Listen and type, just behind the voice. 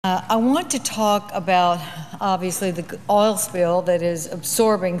I want to talk about, obviously, the oil spill that is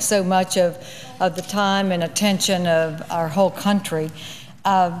absorbing so much of the time and attention of our whole country.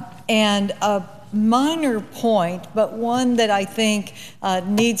 And a minor point, but one that I think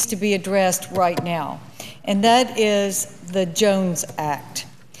needs to be addressed right now, and that is the Jones Act.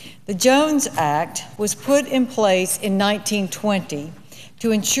 The Jones Act was put in place in 1920 to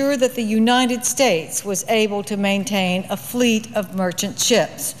ensure that the United States was able to maintain a fleet of merchant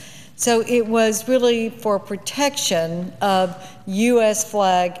ships. So it was really for protection of U.S.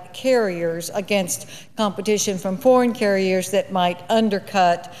 flag carriers against competition from foreign carriers that might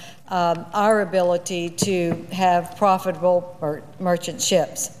undercut our ability to have profitable merchant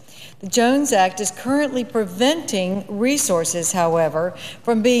ships. The Jones Act is currently preventing resources, however,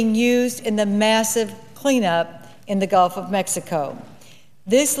 from being used in the massive cleanup in the Gulf of Mexico.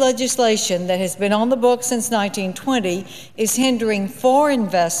 This legislation that has been on the books since 1920 is hindering foreign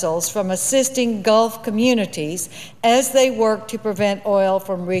vessels from assisting Gulf communities as they work to prevent oil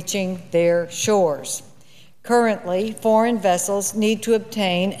from reaching their shores. Currently, foreign vessels need to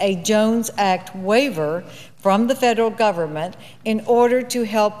obtain a Jones Act waiver from the federal government in order to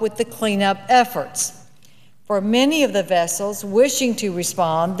help with the cleanup efforts. For many of the vessels wishing to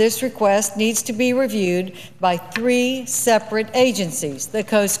respond, this request needs to be reviewed by 3 separate agencies: the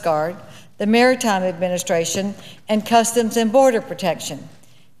Coast Guard, the Maritime Administration, and Customs and Border Protection.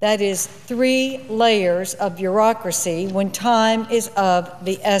 That is 3 layers of bureaucracy when time is of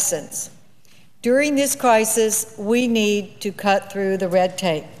the essence. During this crisis, we need to cut through the red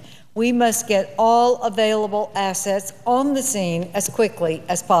tape. We must get all available assets on the scene as quickly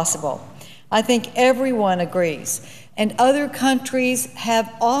as possible. I think everyone agrees, and other countries have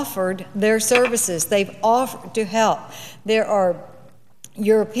offered their services. They've offered to help. There are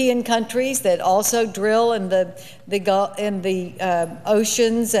European countries that also drill in the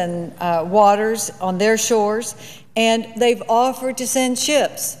oceans and waters on their shores, and they've offered to send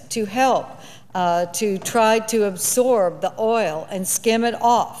ships to help to try to absorb the oil and skim it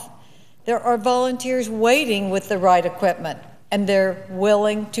off. There are volunteers waiting with the right equipment, and they're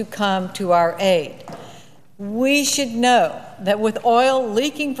willing to come to our aid. We should know that with oil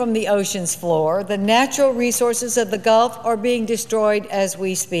leaking from the ocean's floor, the natural resources of the Gulf are being destroyed as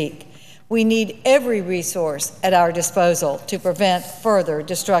we speak. We need every resource at our disposal to prevent further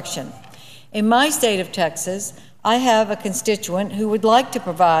destruction. In my state of Texas, I have a constituent who would like to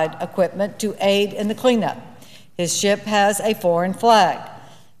provide equipment to aid in the cleanup. His ship has a foreign flag,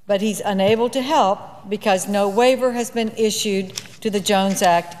 but he's unable to help because no waiver has been issued to the Jones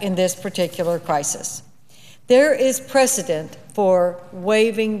Act in this particular crisis. There is precedent for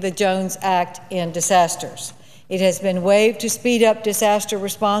waiving the Jones Act in disasters. It has been waived to speed up disaster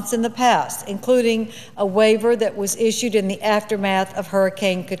response in the past, including a waiver that was issued in the aftermath of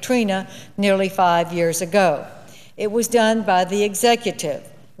Hurricane Katrina nearly 5 years ago. It was done by the executive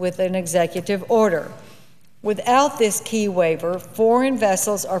with an executive order. Without this key waiver, foreign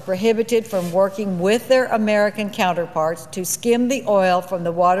vessels are prohibited from working with their American counterparts to skim the oil from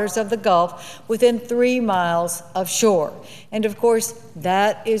the waters of the Gulf within 3 miles of shore. And of course,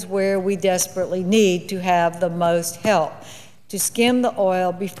 that is where we desperately need to have the most help, to skim the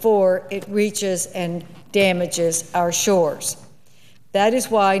oil before it reaches and damages our shores. That is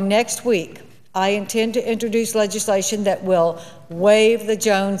why next week I intend to introduce legislation that will waive the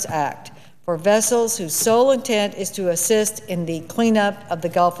Jones Act for vessels whose sole intent is to assist in the cleanup of the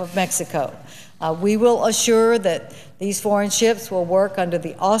Gulf of Mexico. We will assure that these foreign ships will work under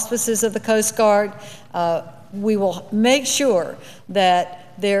the auspices of the Coast Guard. We will make sure that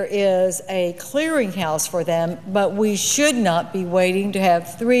there is a clearinghouse for them, but we should not be waiting to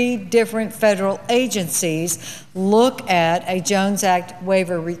have 3 different federal agencies look at a Jones Act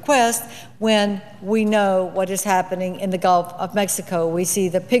waiver request when we know what is happening in the Gulf of Mexico. We see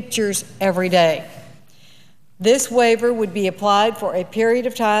the pictures every day. This waiver would be applied for a period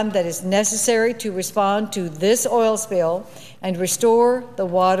of time that is necessary to respond to this oil spill and restore the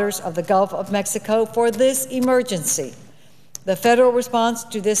waters of the Gulf of Mexico for this emergency. The federal response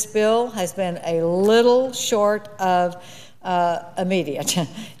to this bill has been a little short of immediate.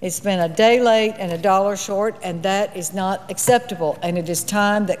 It's been a day late and a dollar short, and that is not acceptable. And it is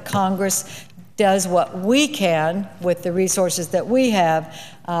time that Congress does what we can with the resources that we have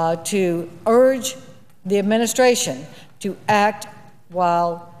to urge the administration to act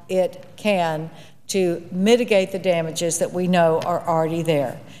while it can to mitigate the damages that we know are already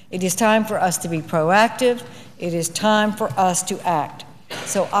there. It is time for us to be proactive. It is time for us to act.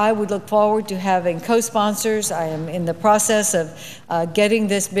 So I would look forward to having co-sponsors. I am in the process of getting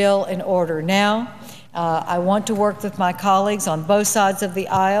this bill in order now. I want to work with my colleagues on both sides of the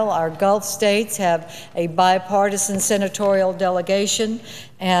aisle. Our Gulf states have a bipartisan senatorial delegation,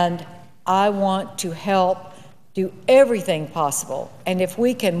 and I want to help do everything possible. And if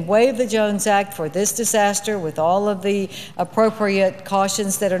we can waive the Jones Act for this disaster with all of the appropriate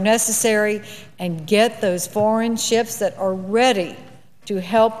cautions that are necessary and get those foreign ships that are ready to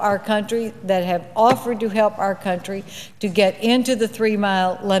help our country, that have offered to help our country to get into the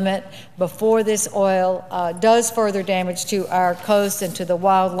 3-mile limit before this oil does further damage to our coast and to the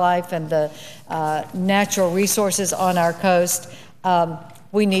wildlife and the natural resources on our coast,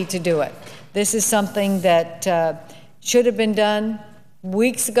 we need to do it. This is something that should have been done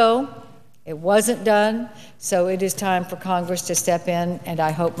weeks ago. It wasn't done, so it is time for Congress to step in, and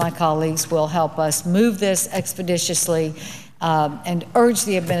I hope my colleagues will help us move this expeditiously and urge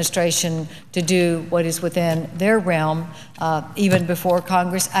the administration to do what is within their realm even before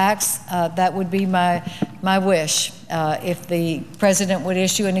Congress acts. That would be my wish. If the president would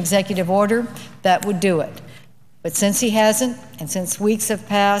issue an executive order, that would do it. But since he hasn't, and since weeks have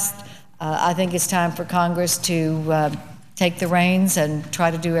passed, I think it's time for Congress to take the reins and try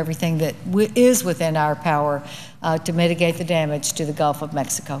to do everything that is within our power to mitigate the damage to the Gulf of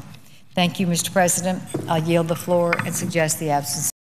Mexico. Thank you, Mr. President. I'll yield the floor and suggest the absence